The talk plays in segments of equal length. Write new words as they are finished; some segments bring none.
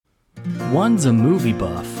One's a movie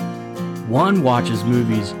buff. One watches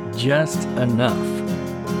movies just enough.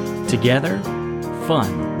 Together,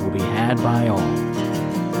 fun will be had by all.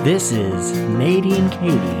 This is Natey and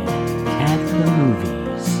Katie at the Movies.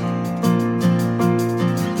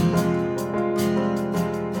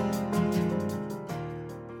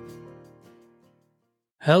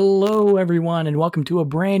 Hello, everyone, and welcome to a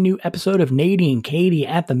brand new episode of Natey and Katie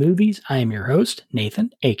at the Movies. I am your host,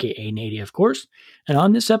 Nathan, aka Natey, of course. And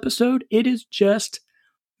on this episode, it is just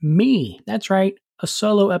me. That's right, a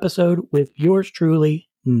solo episode with yours truly,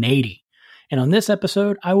 Natey. And on this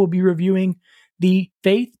episode, I will be reviewing the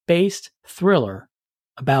faith-based thriller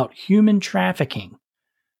about human trafficking.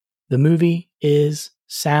 The movie is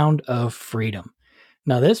Sound of Freedom.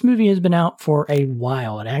 Now, this movie has been out for a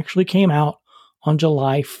while. It actually came out on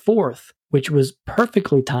July 4th, which was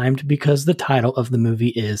perfectly timed because the title of the movie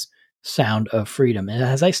is Sound of Freedom. And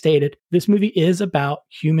as I stated, this movie is about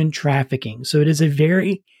human trafficking, so it is a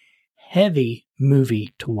very heavy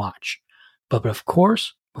movie to watch. But of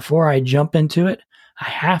course, before I jump into it, I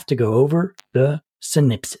have to go over the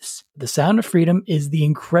synopsis. The Sound of Freedom is the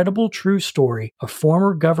incredible true story of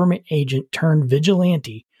former government agent turned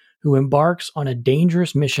vigilante who embarks on a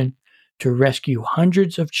dangerous mission to rescue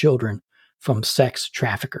hundreds of children from sex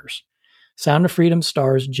traffickers. Sound of Freedom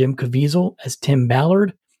stars Jim Caviezel as Tim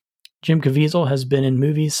Ballard. Jim Caviezel has been in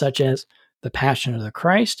movies such as The Passion of the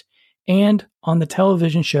Christ and on the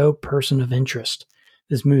television show Person of Interest.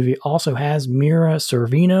 This movie also has Mira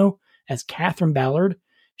Sorvino as Catherine Ballard.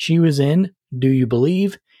 She was in Do You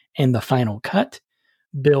Believe and The Final Cut.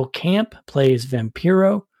 Bill Camp plays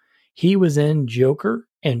Vampiro. He was in Joker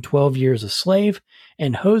and 12 Years a Slave.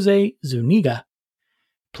 And Jose Zuniga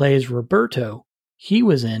plays Roberto. He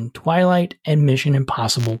was in Twilight and Mission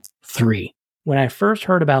Impossible 3. When I first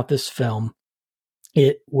heard about this film,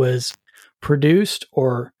 it was produced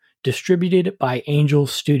or distributed by Angel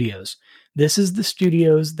Studios. This is the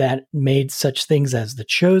studios that made such things as The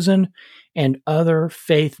Chosen and other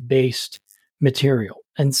faith-based material.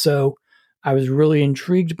 And so I was really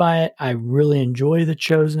intrigued by it. I really enjoy The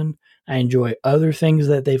Chosen. I enjoy other things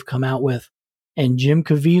that they've come out with. And Jim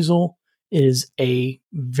Caviezel is a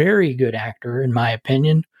very good actor, in my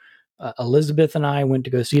opinion. Elizabeth and I went to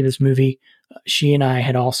go see this movie. She and I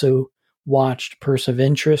had also watched Person of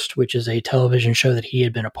Interest, which is a television show that he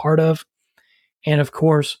had been a part of. And of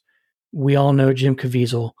course, we all know Jim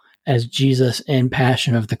Caviezel as Jesus in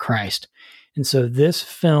Passion of the Christ. And so this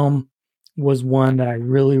film was one that I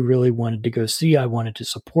really, really wanted to go see. I wanted to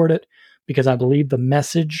support it because I believe the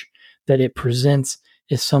message that it presents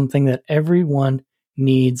is something that everyone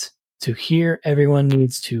needs to hear, everyone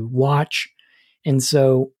needs to watch. And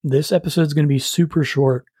so this episode is going to be super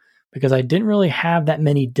short because I didn't really have that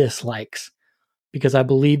many dislikes because I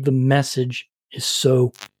believe the message is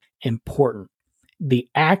so important. The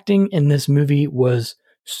acting in this movie was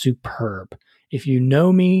superb. If you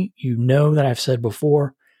know me, you know that I've said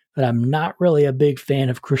before that I'm not really a big fan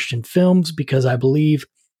of Christian films because I believe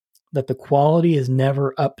that the quality is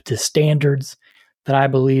never up to standards that I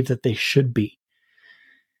believe that they should be.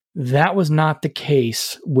 That was not the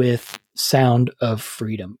case with Sound of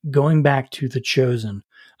Freedom. Going back to The Chosen,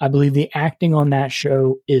 I believe the acting on that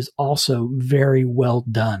show is also very well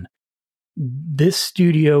done. This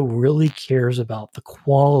studio really cares about the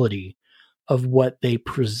quality of what they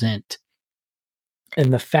present.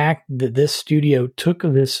 And the fact that this studio took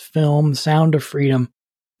this film, Sound of Freedom,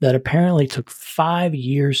 that apparently took 5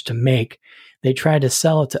 years to make, they tried to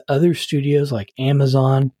sell it to other studios like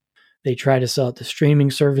Amazon. They tried to sell it to streaming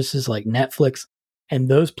services like Netflix, and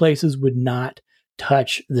those places would not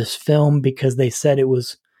touch this film because they said it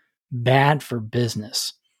was bad for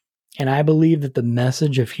business. And I believe that the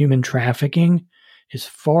message of human trafficking is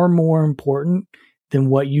far more important than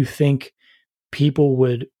what you think people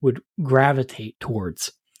would gravitate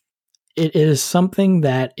towards. It is something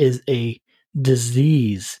that is a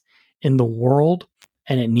disease in the world,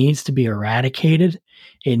 and it needs to be eradicated.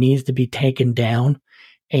 It needs to be taken down.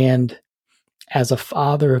 And as a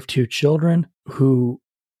father of 2 children who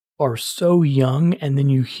are so young, and then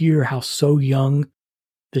you hear how so young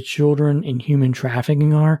the children in human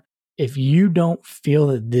trafficking are, if you don't feel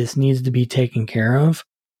that this needs to be taken care of,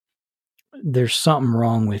 there's something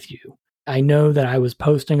wrong with you. I know that I was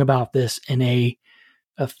posting about this in a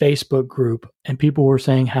Facebook group, and people were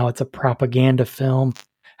saying how it's a propaganda film,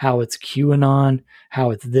 how it's QAnon, how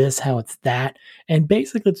it's this, how it's that. And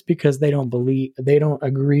basically it's because they don't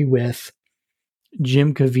agree with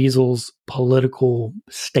Jim Caviezel's political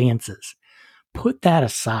stances. Put that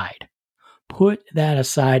aside. Put that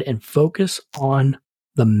aside and focus on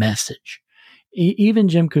the message. Even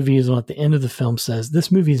Jim Caviezel at the end of the film says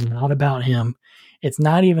this movie is not about him. It's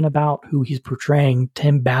not even about who he's portraying,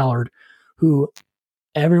 Tim Ballard, who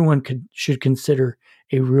everyone should consider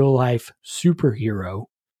a real life superhero.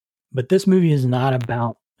 But this movie is not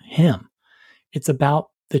about him. It's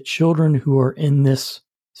about the children who are in this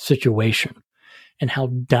situation and how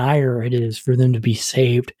dire it is for them to be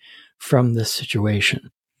saved from this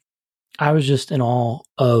situation. I was just in awe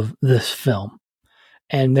of this film.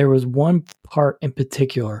 And there was one part in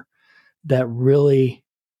particular that really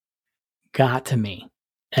got to me.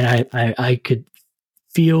 And I could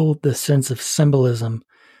feel the sense of symbolism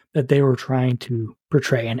that they were trying to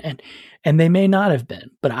portray. And they may not have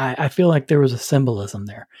been, but I feel like there was a symbolism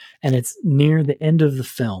there. And it's near the end of the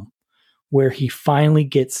film where he finally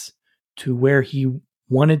gets to where he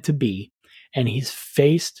wanted to be. And he's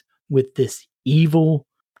faced with this evil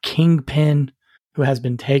kingpin who has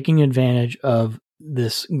been taking advantage of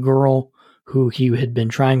this girl who he had been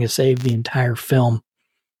trying to save the entire film.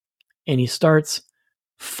 And he starts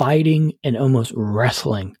fighting and almost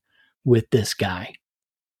wrestling with this guy.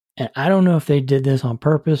 And I don't know if they did this on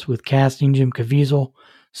purpose with casting Jim Caviezel,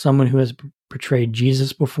 someone who has portrayed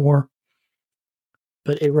Jesus before,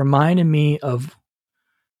 but it reminded me of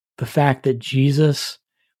the fact that Jesus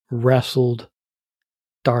wrestled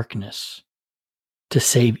darkness to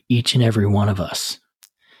save each and every one of us.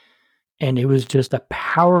 And it was just a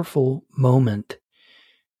powerful moment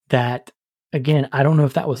that, again, I don't know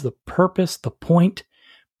if that was the purpose, the point,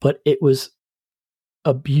 but it was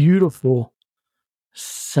a beautiful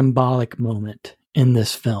symbolic moment in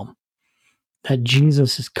this film that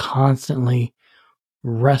Jesus is constantly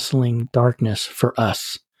wrestling darkness for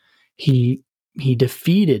us. He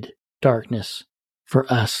defeated darkness for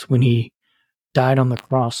us when he died on the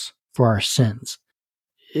cross for our sins.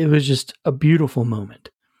 It was just a beautiful moment.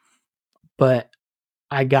 But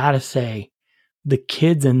I gotta say, the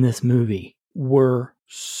kids in this movie were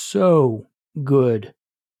so good.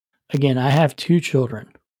 Again, I have 2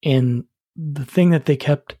 children, and the thing that they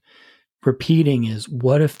kept repeating is,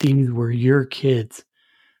 what if these were your kids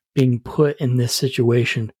being put in this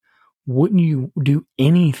situation? Wouldn't you do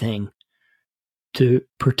anything to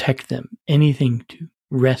protect them, anything to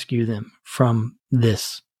rescue them from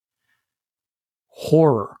this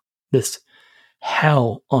horror, this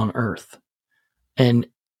hell on earth? And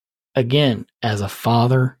again, as a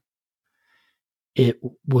father, it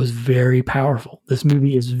was very powerful. This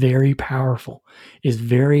movie is very powerful, is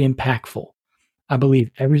very impactful. I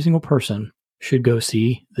believe every single person should go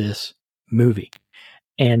see this movie.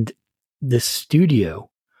 And the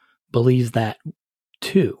studio believes that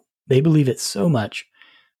too. They believe it so much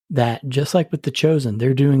that, just like with The Chosen,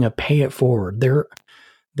 they're doing a pay it forward. They're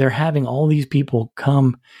having all these people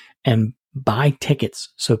come and buy tickets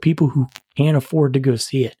so people who can't afford to go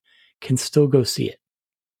see it can still go see it.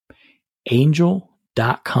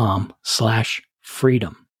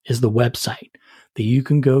 Angel.com/freedom is the website that you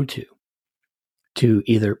can go to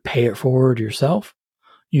either pay it forward yourself,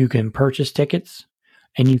 you can purchase tickets,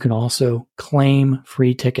 and you can also claim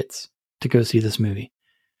free tickets to go see this movie.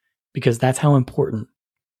 Because that's how important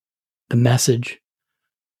the message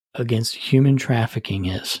against human trafficking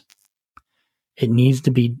is. It needs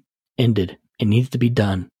to be ended. It needs to be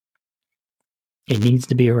done. It needs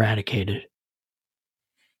to be eradicated.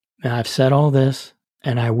 Now, I've said all this,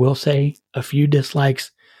 and I will say a few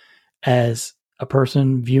dislikes as a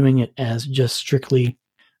person viewing it as just strictly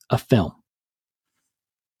a film.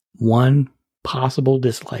 One possible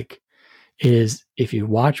dislike is, if you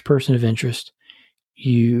watch Person of Interest,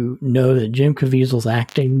 you know that Jim Caviezel's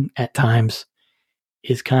acting at times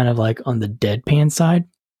is kind of like on the deadpan side.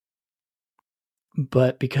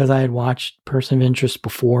 But because I had watched Person of Interest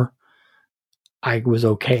before, I was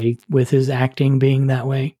okay with his acting being that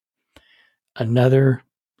way. Another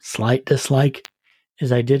slight dislike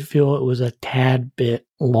is I did feel it was a tad bit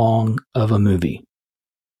long of a movie.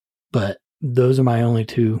 But those are my only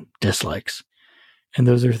 2 dislikes. And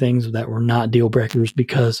those are things that were not deal breakers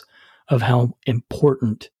because of how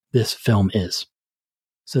important this film is.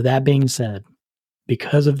 So that being said,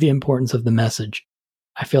 because of the importance of the message,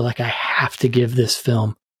 I feel like I have to give this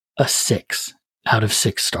film a 6 out of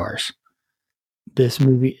 6 stars. This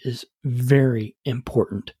movie is very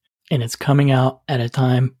important, and it's coming out at a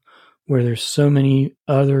time where there's so many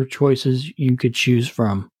other choices you could choose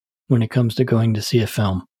from when it comes to going to see a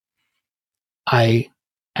film. I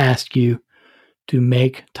ask you to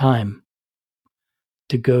make time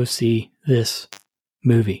to go see this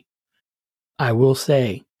movie. I will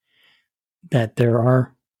say that there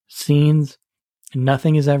are scenes,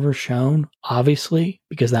 nothing is ever shown, obviously,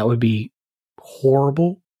 because that would be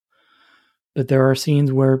horrible. But there are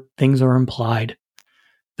scenes where things are implied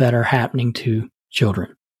that are happening to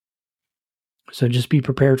children. So just be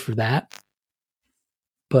prepared for that.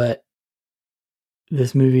 But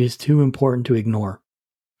this movie is too important to ignore.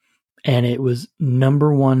 And it was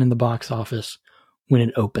number 1 in the box office when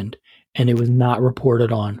it opened. And it was not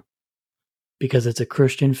reported on because it's a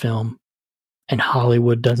Christian film and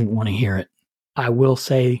Hollywood doesn't want to hear it. I will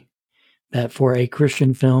say that for a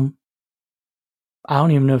Christian film, I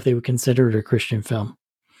don't even know if they would consider it a Christian film.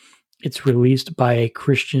 It's released by a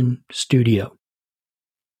Christian studio.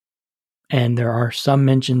 And there are some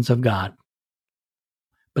mentions of God.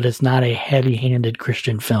 But it's not a heavy-handed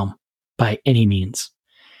Christian film by any means.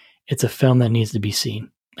 It's a film that needs to be seen.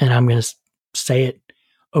 And I'm going to say it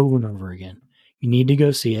over and over again. You need to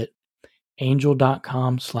go see it.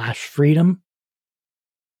 Angel.com/freedom.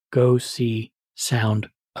 Go see Sound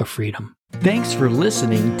of Freedom. Thanks for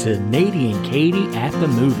listening to Natey and Katie at the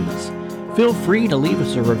Movies. Feel free to leave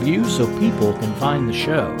us a review so people can find the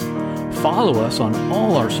show. Follow us on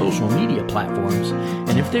all our social media platforms.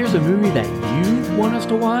 And if there's a movie that you want us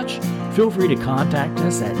to watch, feel free to contact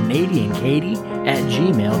us at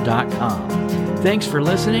nateyandkatie@gmail.com. Thanks for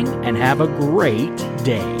listening and have a great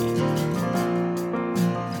day.